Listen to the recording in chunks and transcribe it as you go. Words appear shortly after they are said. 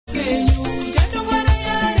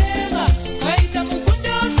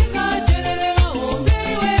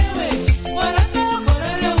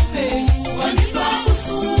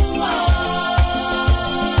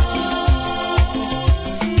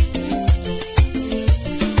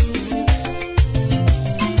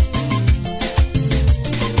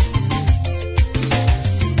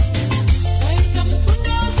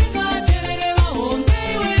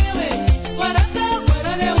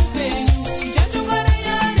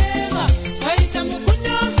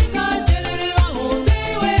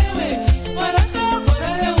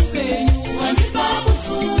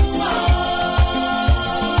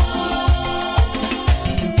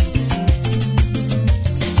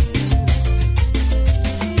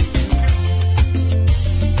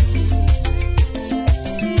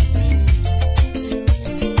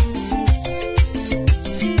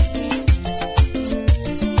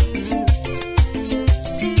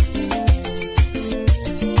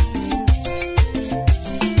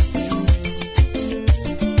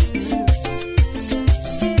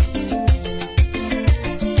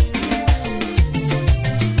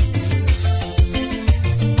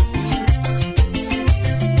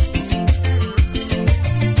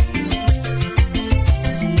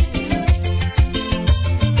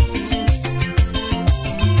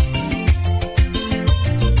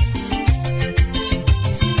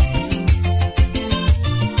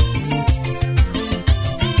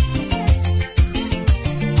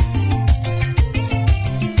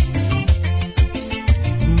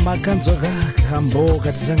kanzwa kambo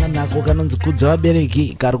katitanga nako kanonzi kudza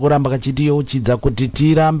vabereki kari kuramba kachitiyeuchidza kuti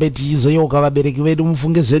tirambe tichizoyeuka vabereki vedu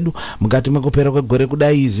mufunge zvedu mukati mekupera kwegore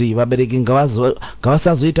kudai izvi. Vabereki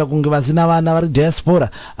ngavasazoita kunge vasina vana vari diaspora,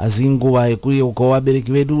 asi nguva yekuyeukawo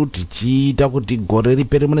vabereki vedu tichiita kuti gore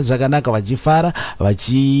ripere mune zvakanaka, vachifara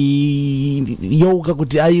vachiyeuka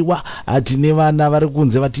kuti aiwa tine vana vari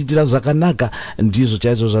kunze vatiitira zvakanaka. Ndizvo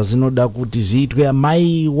chaizvo zvazvinoda kuti zviitwe.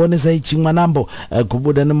 Amai Wonesai Chimwanambo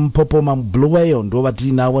kubuda nemupopoma Bluewayo ndo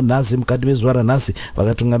vatinavo nhasi mukati mezuva ranhasi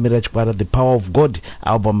vakatungamirira chikwara The Power of God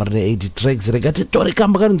album rine 80 tracks. Rega titore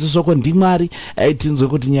kamba kanonzi soko ndimwari tinzwe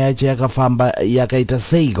kuti nyaya yacho yakafamba yakaita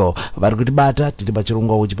seiko. Vari kutibata tiri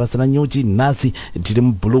pachirongwa uchi pasina nyuchi. Nhasi tiri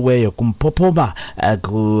muBluewayo kumupopoma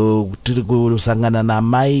tiri kusangana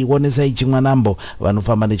namai Wonesai Chimwanambo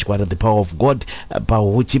vanofamba nechikwara The Power of God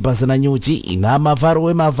pahuchi pasina nyuchi. Ina Mafaro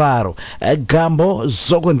weMafaro gambo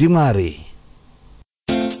soko ndimwari.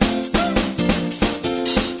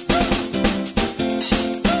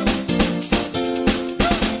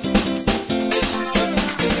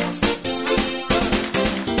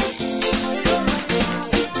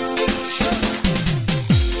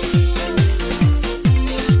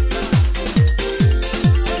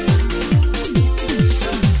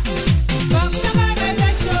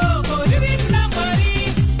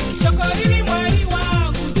 Shoko riri mwari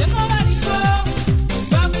wangu, Jehovah Nisho.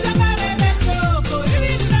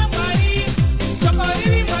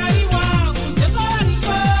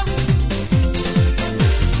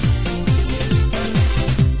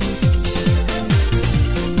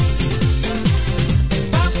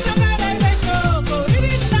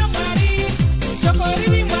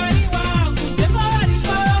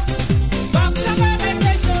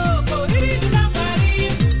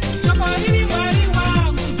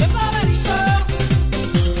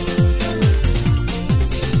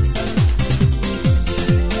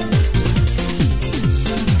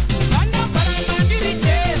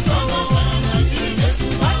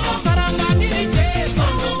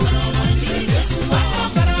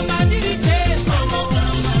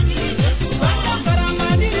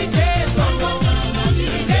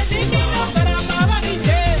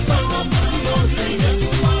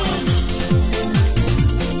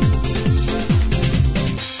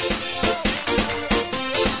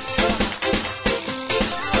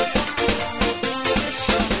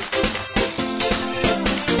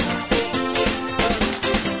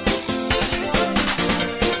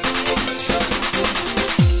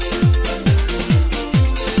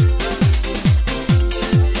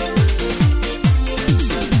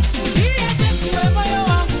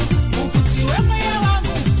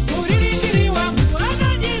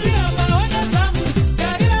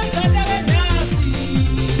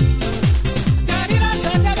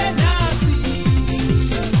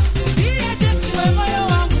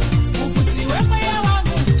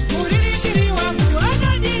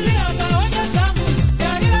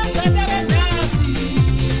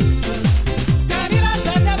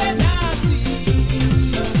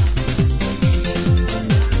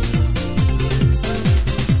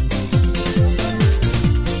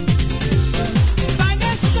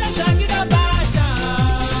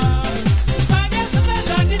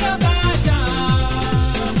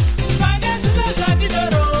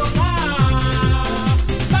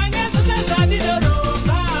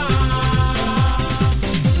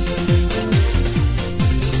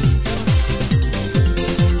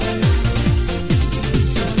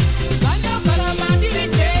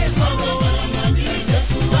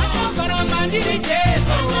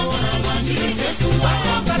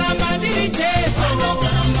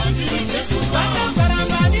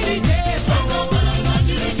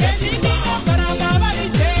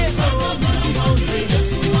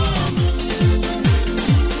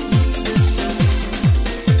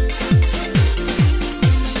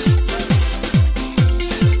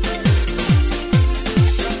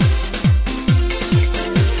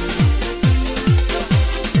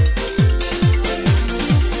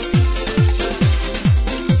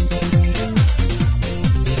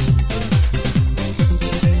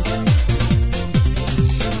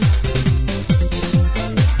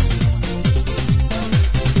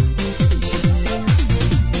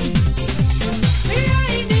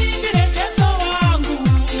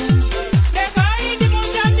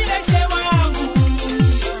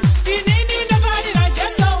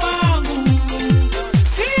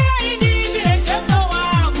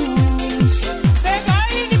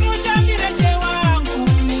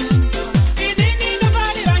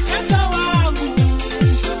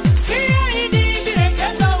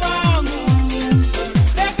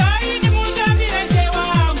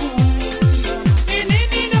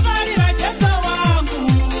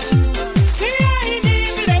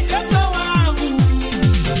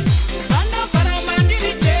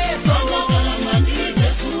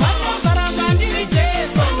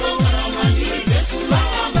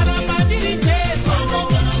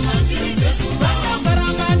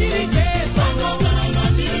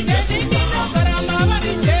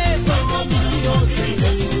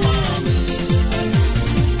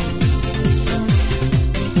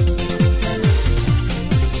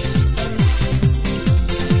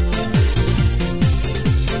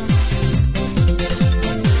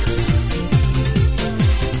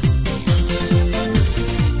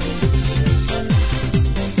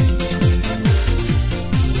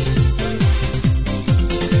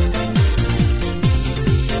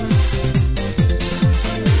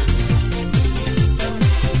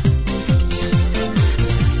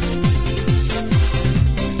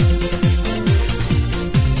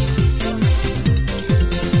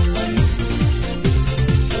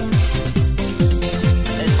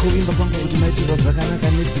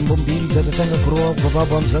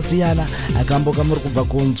 mapabhamu zvasiyana akamboka muri kubva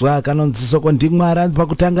kunzwa kanonzi soko ndimwari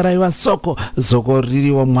pakutanga raiva soko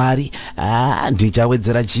ririwo mwari.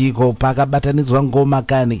 Ndichawedzera chiko pakabatanidzwa ngoma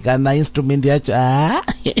kana instrument yacho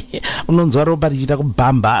unonzwa ropa richiita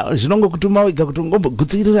kubhamba zvinongokutuma wega kuti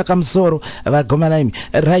ungombogutsikirira kamusoro vagomana imi.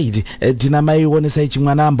 Right, tina mai Wonesai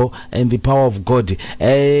Chimwanambo and the power of God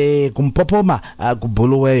kumpopoma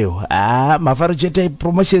kubhuluweyo Mafaro chete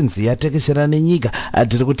promotions yatekeshera nenyika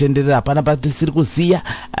tiri kutenderera hapana patisiri kuziya.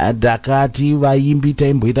 Dakati vaimbi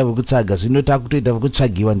taimboita vekutsaga zvino takutoita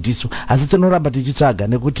vekutsvagiwa ndisu asi tinoramba tichitsvaga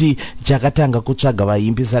nekuti chakatanga kutsvaga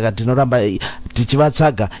vaimbi saka tinoramba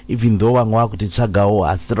tichivatsvaga even though vamwe vakutitsvagawo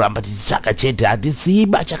asi tinoramba tichitsvaga chete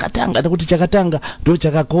hatisiba chakatanga nekuti chakatanga ndo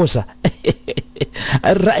chakakosha.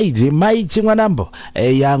 Right, mai Chimwanambo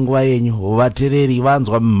yanguva yenyu vatereri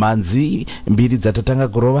vanzwa mhanzi mbiri dzatatanga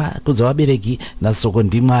kurova kudza vabereki nasoko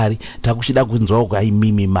ndimwari takuchida kunzwawo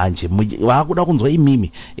kwaimimi manje vakuda kunzwa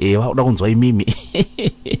imimi vakuda kunzwa imimi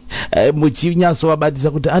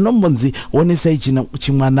muchinyatsovabatisa kuti anombonzi Wonesai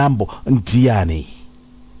Chimwanambo ndiani.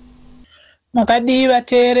 Makadii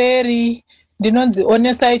vateereri, ndinonzi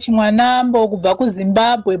Wonesai Chimwanambo kubva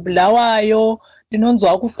kuZimbabwe Bulawayo.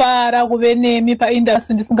 Ndinonzwa kufara kuve nemi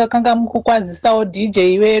paindasi ndisingakanga mukukwazisawo DJ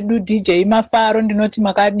wedu DJ Mafaro. Ndinoti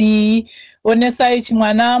makadii. Wonesai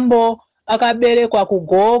Chimwanambo akaberekwa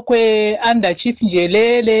kuGokwe under Chief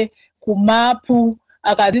Njelele kuMapu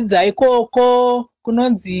akadzidza ikoko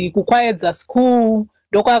kunonzi kuKwaedza School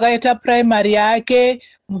ndoko akaita primary yake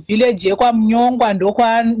muvillage yekwaMunyongwa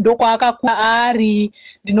ndoko akakura ari.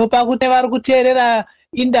 Ndinopa kuti vari kuteerera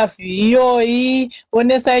interview iyoyi.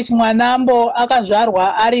 Wonesai Chimwanambo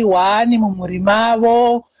akazvarwa ari 1 mumhuri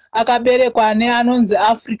mavo, akaberekwa neanonzi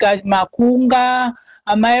Africa Makunga,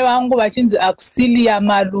 amai vangu vachinzi Auxilia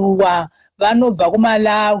Maluwa vanobva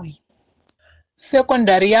kuMalawi.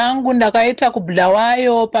 Secondary yangu ndakaita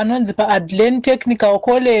kuBulawayo panonzi paAdlen Technical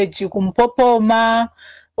College kuMupopoma.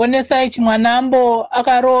 Wonesai Chimwanambo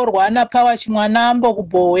akaroorwa naPower Chimwanambo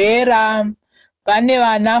kuBhohera. Vane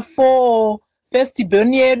vana 4. First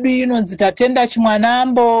born yedu inonzi Tatenda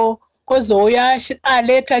Chimwanambo, kozouya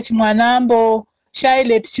Aleta Chimwanambo,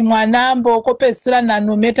 Shailet Chimwanambo, kopedzisira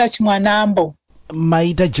naNometa Chimwanambo.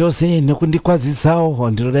 Maita Jose nekundikwazisawo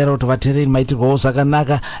ndinodera kuti vateereri maitirwawo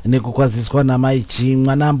zvakanaka nekukwaziswa namai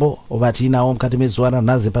Chimwanambo vatinawo mukati mezuva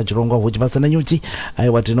ranhasi pachirongwa huchi pasina nyuchi.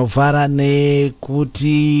 Aiwa tinofara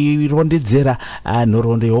nekuti rondedzera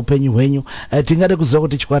nhoroondo yeupenyu hwenyu. Tingade kuziva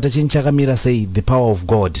kuti chikwata chenyu chakamira sei the power of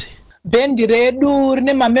God. Bendi redu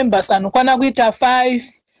rine mamembers anokwana kuita 5.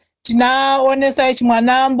 Tina Wonesai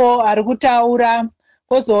Chimwanambo ari kutaura,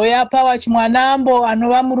 kozouya Power Chimwanambo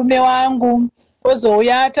anova murume wangu,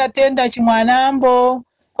 kozouya Tatenda Chimwanambo,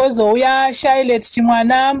 kozouya Shailet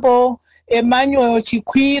Chimwanambo, Emmanuel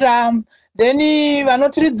Chikwira. Then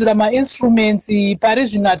vanotiridzira ma-instruments pari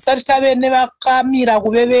zvino hatisati tave nevakamira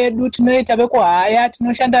kuve vedu. Tinoita vekuhaya,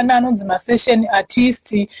 tinoshanda neanonzi ma-session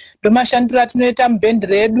artist, ndomashandiro atinoita mubhendi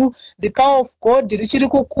redu. The power of God richiri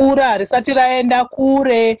kukura, harisati raenda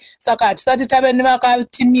kure, saka hatisati tave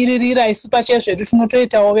nevakatimiririra isu pachezvedu,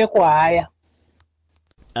 tinotoitawo vekuhaya.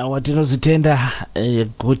 Watinozitenda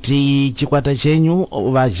kuti chikwata chenyu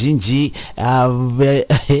vazhinji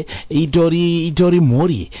itori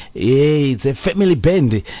mhuri. It's a family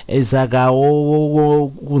band. Saka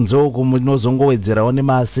kunzoko munozongowedzerawo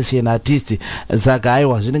nemasession artist. Saka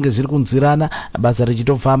aiwa zvinenge zviri kunzwirana basa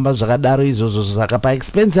richitofamba zvakadaro izvozvo. Saka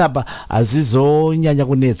paexpense apa hazizonyanya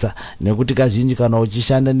kunetsa nekuti kazhinji kana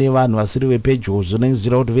uchishanda nevanhu vasiri vepedyo zvinenge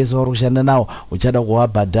zvichira kuti vese vari kushanda navo uchada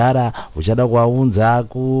kuvabhadhara, uchada kuvaunza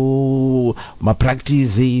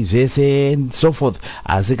mapractice zvese and so forth.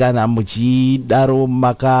 Asi kana muchidaro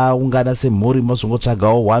makaungana semhuri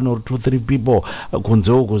mozongotsvagawo 1 or 2 3 people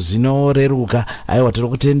kunze uko zvinoreruka. Aiwa tiri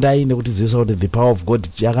kutendai nekuti zivisa kuti the power of God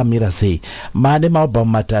yakamira sei. Mane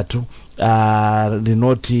maalbhamu matatu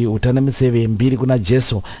rinoti Utanamiseve 2 kuna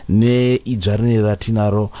Jesu neidzva rine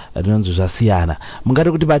ratinaro rinonzi zvasiyana.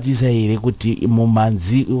 Mungade kuti batisa here kuti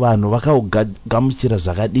mumanzi vanhu vakaugamuchira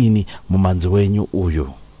zvakadini mumanzi wenyu uyu?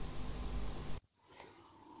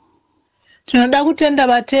 Tinoda kutenda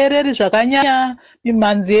vateereri zvakanyanya.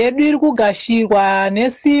 Mimhanzi yedu iri kugashirwa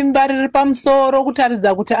nesimba riri pamusoro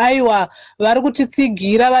kutaridza kuti aiwa vari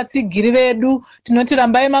kutitsigira vatsigiri vedu. Tinoti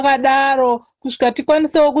rambai makadaro kusvika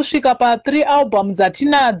tikwanisewo kusvika pa3 album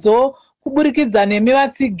dzatinadzo kuburikidza nemi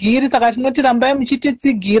vatsigiri. Saka tinoti rambai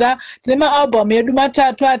muchititsigira. Tine maalbum edu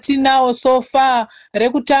matatu atinawo so far.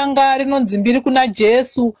 Rekutanga rinonzi Mbiri kuna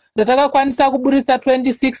Jesu ratakakwanisa kuburitsa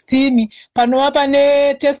 2016. Panova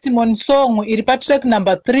pane testimony song iri patrack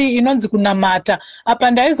number 3 inonzi Kunamata.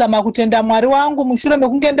 Apa ndaizama kutenda Mwari wangu mushure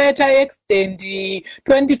mekunge ndaita accident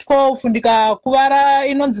 2012 ndikakuvara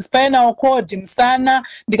inonzi spinal cord musana,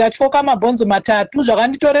 ndikatyoka mabhonzo matatu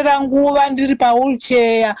zvakanditorera nguva ndiri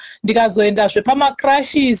pawheelchair, ndikazoendazve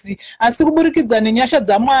pamacrashes. Asi kuburikidza nenyasha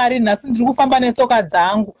dzaMwari nhasi ndiri kufamba netsoka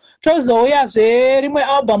dzangu. Tozouyazve rimwe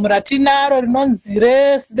album ratinaro rinonzi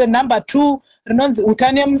number 2 rinonzi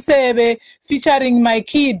Utane Museve featuring my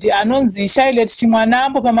kid anonzi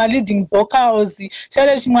Chimwanambo pama leading vocals.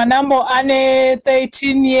 Chimwanambo ane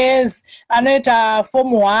 13 years, anoita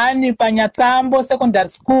form 1 paNyatsambo secondary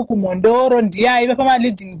school kuMhondoro, ndiye aiva pama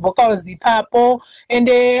leading vocals ipapo.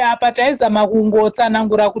 Ende apa taizama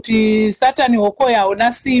kungotsanangura kuti Satani hoko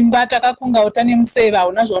hauna simba, takakunga Utane Museve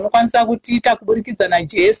hauna zvaunokwanisa kutiita kuburikidza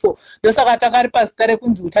naJesu, ndosaka takaripa zita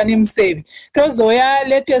rekunzi Utane Museve. Tozoya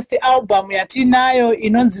latest album yatinayo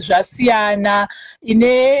inonzi Zvasiyana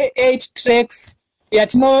ine 8 tracks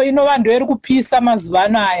inova ndo iri kupisa mazuva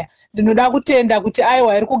ano aya. Ndinoda kutenda kuti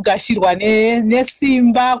aiwa iri kugashirwa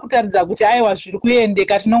nesimba kutaridza kuti aiwa zviri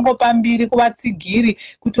kuendeka. Tinongopa mbiri kuvatsigiri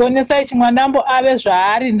kuti Wonesai Chimwanambo ave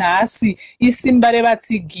zvaari nhasi isimba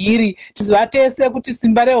revatsigiri. Tiziva tese kuti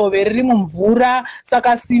simba rehove riri mumvura,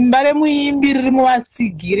 saka simba remuimbi riri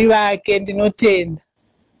muvatsigiri vake. Ndinotenda.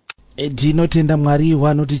 Tinotenda Mwari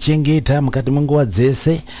wanotichengeta mukati menguva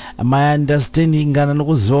dzese. My understanding kana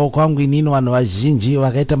nokuziva kwangu inini vanhu vazhinji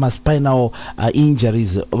vakaita maspinal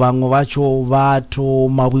injuries, vamwe vacho vato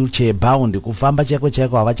mawheelchair bound, kufamba chaiko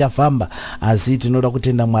chaiko havachafamba. Asi tinoda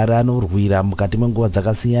kutenda Mwari anorwira mukati menguva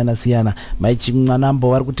dzakasiyana siyana. Mai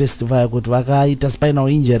Chimwanambo vari kutestify kuti vakaita spinal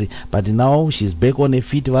injury but now she's back on her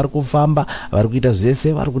feet, vari kufamba, vari kuita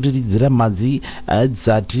zvese, vari kutiridzira mhadzi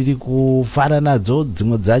dzatiri kufara nadzo,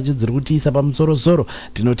 dzimwe dzacho dziri kutiisa pamusoro-soro.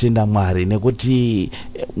 Tinotenda Mwari nekuti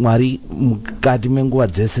Mwari mukati menguva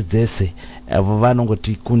dzese dzese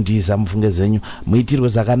vanongotikundisa mufunge zenyu muitirwe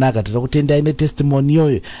zvakanaka. Tinoda kutenda ine testimony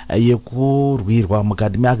iyoyo yekurwirwa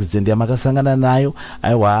mukati meaccident yamakasangana nayo.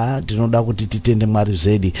 Aiwa, tinoda kuti titende Mwari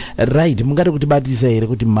zvedu. Right, mungati kutibatisa here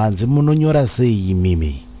kuti mhanzi munonyora sei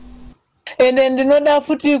imimi? Ende ndinoda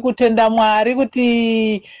futi kutenda Mwari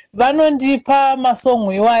kuti vanondipa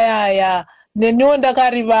masongo iwayaya neniwo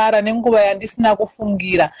ndakarivara nenguva yandisina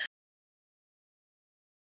kufungira.